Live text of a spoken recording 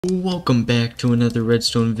Welcome back to another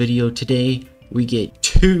redstone video. Today we get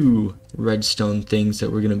two redstone things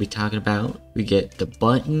that we're going to be talking about. We get the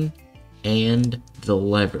button and the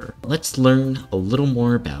lever. Let's learn a little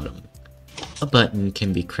more about them. A button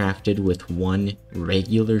can be crafted with one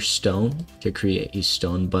regular stone to create a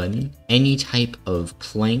stone button, any type of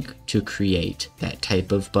plank to create that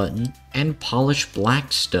type of button, and polished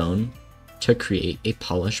black stone to create a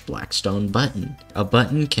polished blackstone button. A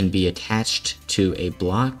button can be attached to a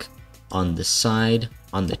block on the side,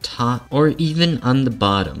 on the top, or even on the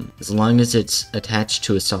bottom. As long as it's attached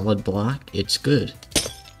to a solid block, it's good.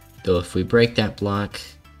 Though if we break that block,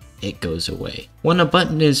 it goes away. When a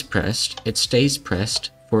button is pressed, it stays pressed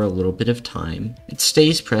for a little bit of time. It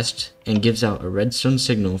stays pressed and gives out a redstone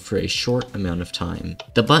signal for a short amount of time.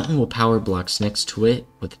 The button will power blocks next to it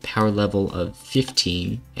with a power level of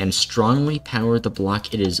 15 and strongly power the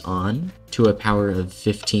block it is on to a power of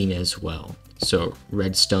 15 as well. So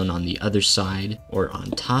redstone on the other side or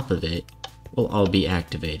on top of it will all be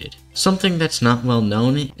activated. Something that's not well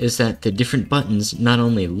known is that the different buttons not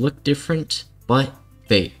only look different, but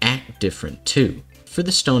they act different too. For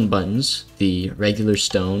the stone buttons, the regular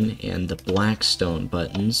stone and the black stone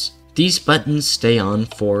buttons, these buttons stay on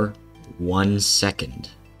for 1 second.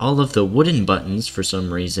 All of the wooden buttons, for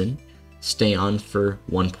some reason, stay on for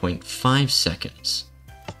 1.5 seconds.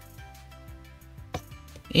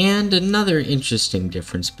 And another interesting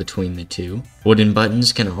difference between the two, wooden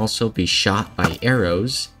buttons can also be shot by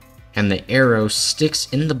arrows, and the arrow sticks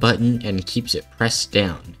in the button and keeps it pressed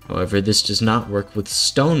down. However, this does not work with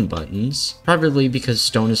stone buttons, probably because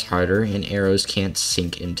stone is harder and arrows can't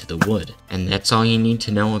sink into the wood. And that's all you need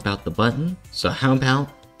to know about the button. So how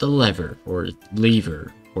about the lever, or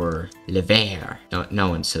lever, or lever? No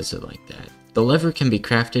one says it like that. The lever can be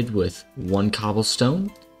crafted with one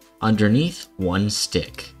cobblestone, underneath one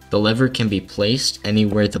stick. The lever can be placed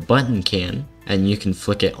anywhere the button can, and you can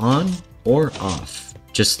flick it on or off.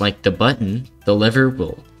 Just like the button, the lever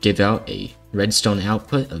will give out a redstone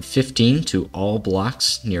output of 15 to all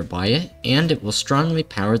blocks nearby it, and it will strongly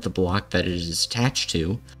power the block that it is attached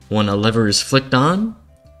to. When a lever is flicked on,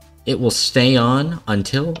 it will stay on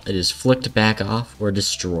until it is flicked back off or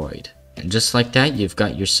destroyed. And just like that, you've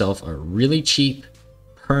got yourself a really cheap,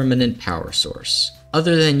 permanent power source.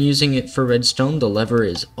 Other than using it for redstone, the lever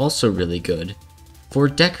is also really good for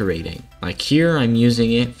decorating. Like here, I'm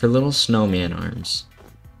using it for little snowman arms.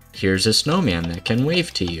 Here's a snowman that can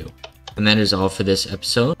wave to you. And that is all for this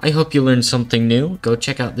episode. I hope you learned something new. Go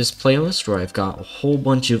check out this playlist where I've got a whole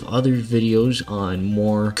bunch of other videos on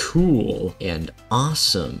more cool and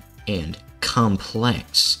awesome and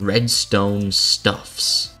complex redstone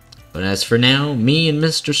stuffs. But as for now, me and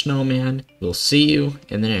Mr. Snowman will see you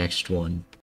in the next one.